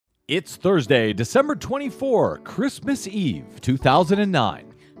It's Thursday, December 24, Christmas Eve,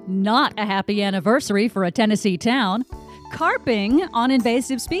 2009. Not a happy anniversary for a Tennessee town. Carping on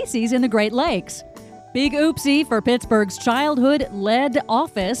invasive species in the Great Lakes. Big oopsie for Pittsburgh's childhood lead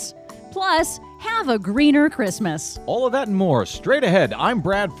office. Plus, have a greener Christmas. All of that and more straight ahead. I'm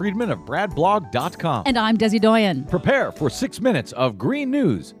Brad Friedman of BradBlog.com. And I'm Desi Doyen. Prepare for 6 minutes of green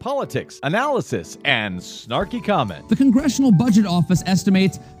news, politics, analysis, and snarky comment. The Congressional Budget Office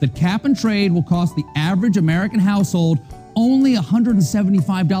estimates that cap and trade will cost the average American household only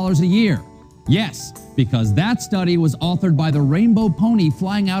 $175 a year. Yes, because that study was authored by the rainbow pony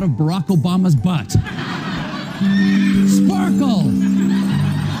flying out of Barack Obama's butt. Sparkle!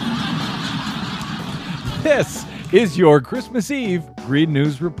 This is your Christmas Eve Green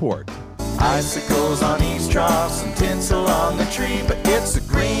News Report. Icicles on eavesdrops and tinsel on the tree, but it's a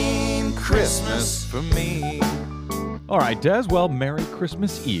green Christmas for me. All right, Des, well, Merry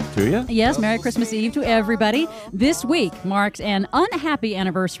Christmas Eve to you. Yes, Merry Christmas Eve to everybody. This week marks an unhappy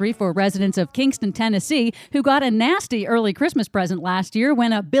anniversary for residents of Kingston, Tennessee, who got a nasty early Christmas present last year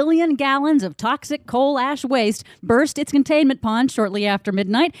when 1 billion gallons of toxic coal ash waste burst its containment pond shortly after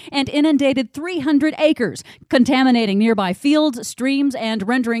midnight and inundated 300 acres, contaminating nearby fields, streams, and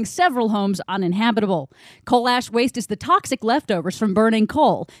rendering several homes uninhabitable. Coal ash waste is the toxic leftovers from burning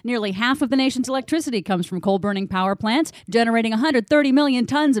coal. Nearly half of the nation's electricity comes from coal-burning power plants, generating 130 million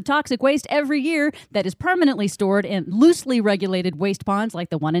tons of toxic waste every year that is permanently stored in loosely regulated waste ponds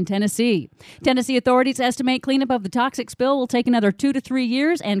like the one in Tennessee. Tennessee authorities estimate cleanup of the toxic spill will take another 2 to 3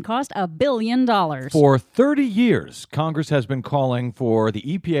 years and cost $1 billion. For 30 years, Congress has been calling for the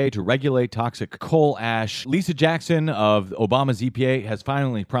EPA to regulate toxic coal ash. Lisa Jackson of Obama's EPA has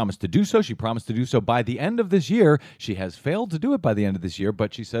finally promised to do so. She promised to do so by the end of this year. She has failed to do it by the end of this year,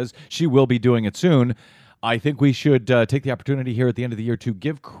 but she says she will be doing it soon. I think we should take the opportunity here at the end of the year to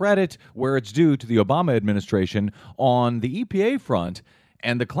give credit where it's due to the Obama administration on the EPA front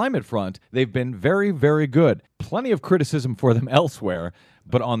and the climate front. They've been very, very good. Plenty of criticism for them elsewhere.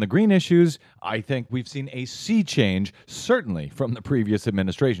 But on the green issues, I think we've seen a sea change, certainly from the previous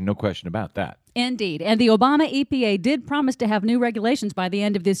administration. No question about that. Indeed. And the Obama EPA did promise to have new regulations by the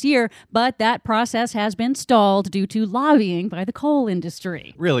end of this year, but that process has been stalled due to lobbying by the coal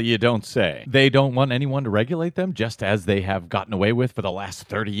industry. Really, you don't say. They don't want anyone to regulate them, just as they have gotten away with for the last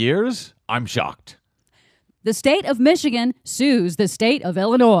 30 years? I'm shocked. The state of Michigan sues the state of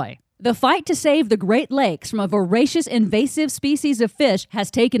Illinois. The fight to save the Great Lakes from a voracious invasive species of fish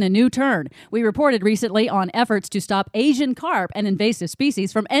has taken a new turn. We reported recently on efforts to stop Asian carp, an invasive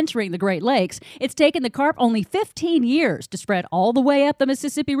species, from entering the Great Lakes. It's taken the carp only 15 years to spread all the way up the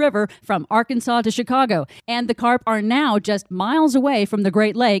Mississippi River from Arkansas to Chicago. And the carp are now just miles away from the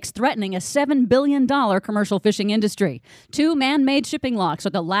Great Lakes, threatening a $7 billion commercial fishing industry. 2 man-made shipping locks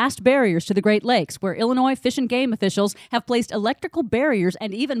are the last barriers to the Great Lakes, where Illinois Fish and Game officials have placed electrical barriers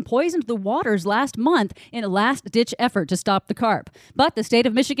and even poisoned the waters last month in a last-ditch effort to stop the carp. But the state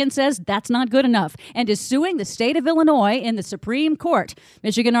of Michigan says that's not good enough and is suing the state of Illinois in the Supreme Court.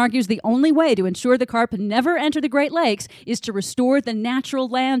 Michigan argues the only way to ensure the carp never enter the Great Lakes is to restore the natural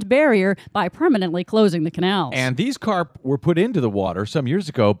land barrier by permanently closing the canals. And these carp were put into the water some years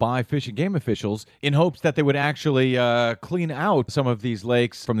ago by Fish and Game officials in hopes that they would actually clean out some of these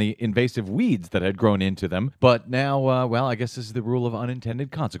lakes from the invasive weeds that had grown into them. But now, well, I guess this is the rule of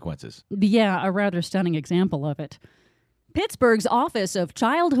unintended consequences. Yeah, a rather stunning example of it. Pittsburgh's Office of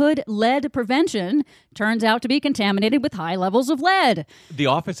Childhood Lead Prevention turns out to be contaminated with high levels of lead. The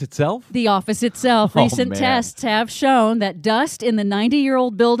office itself? The office itself. Oh, Recent man. tests have shown that dust in the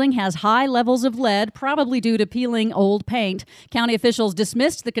 90-year-old building has high levels of lead, probably due to peeling old paint. County officials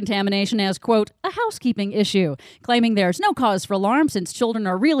dismissed the contamination as, quote, a housekeeping issue, claiming there's no cause for alarm since children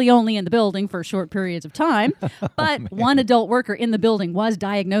are really only in the building for short periods of time. But one adult worker in the building was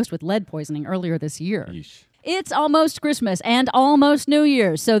diagnosed with lead poisoning earlier this year. Yeesh. It's almost Christmas and almost New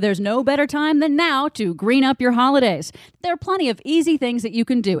Year's, so there's no better time than now to green up your holidays. There are plenty of easy things that you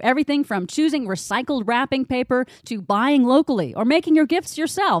can do, everything from choosing recycled wrapping paper to buying locally or making your gifts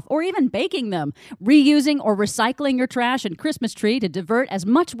yourself or even baking them, reusing or recycling your trash and Christmas tree to divert as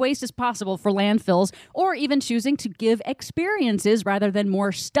much waste as possible for landfills, or even choosing to give experiences rather than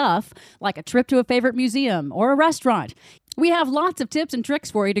more stuff, like a trip to a favorite museum or a restaurant. We have lots of tips and tricks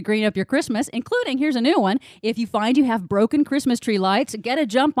for you to green up your Christmas, including, here's a new one. If you find you have broken Christmas tree lights, get a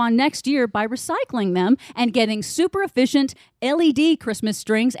jump on next year by recycling them and getting super efficient LED Christmas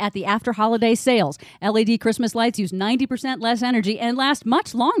strings at the after holiday sales. LED Christmas lights use 90% less energy and last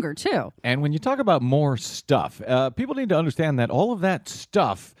much longer, too. And when you talk about more stuff, people need to understand that all of that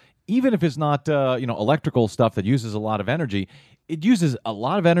stuff, even if it's not, electrical stuff that uses a lot of energy, It uses a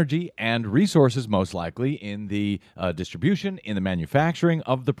lot of energy and resources, most likely, in the distribution, in the manufacturing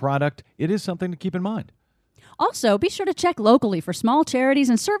of the product. It is something to keep in mind. Also, be sure to check locally for small charities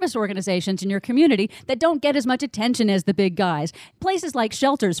and service organizations in your community that don't get as much attention as the big guys. Places like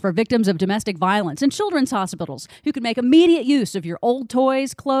shelters for victims of domestic violence and children's hospitals who can make immediate use of your old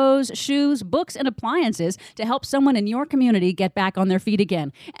toys, clothes, shoes, books, and appliances to help someone in your community get back on their feet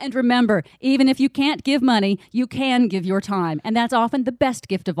again. And remember, even if you can't give money, you can give your time. And that's often the best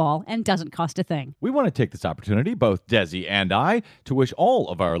gift of all and doesn't cost a thing. We want to take this opportunity, both Desi and I, to wish all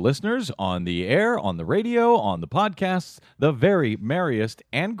of our listeners on the air, on the radio, on the podcasts, the very merriest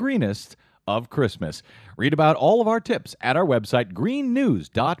and greenest of Christmas. Read about all of our tips at our website,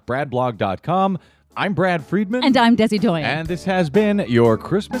 greennews.bradblog.com. I'm Brad Friedman. And I'm Desi Doyen. And this has been your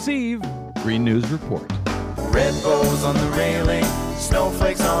Christmas Eve Green News Report. Red bows on the railing,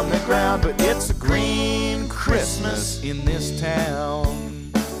 snowflakes on the ground, but it's a green Christmas in this town.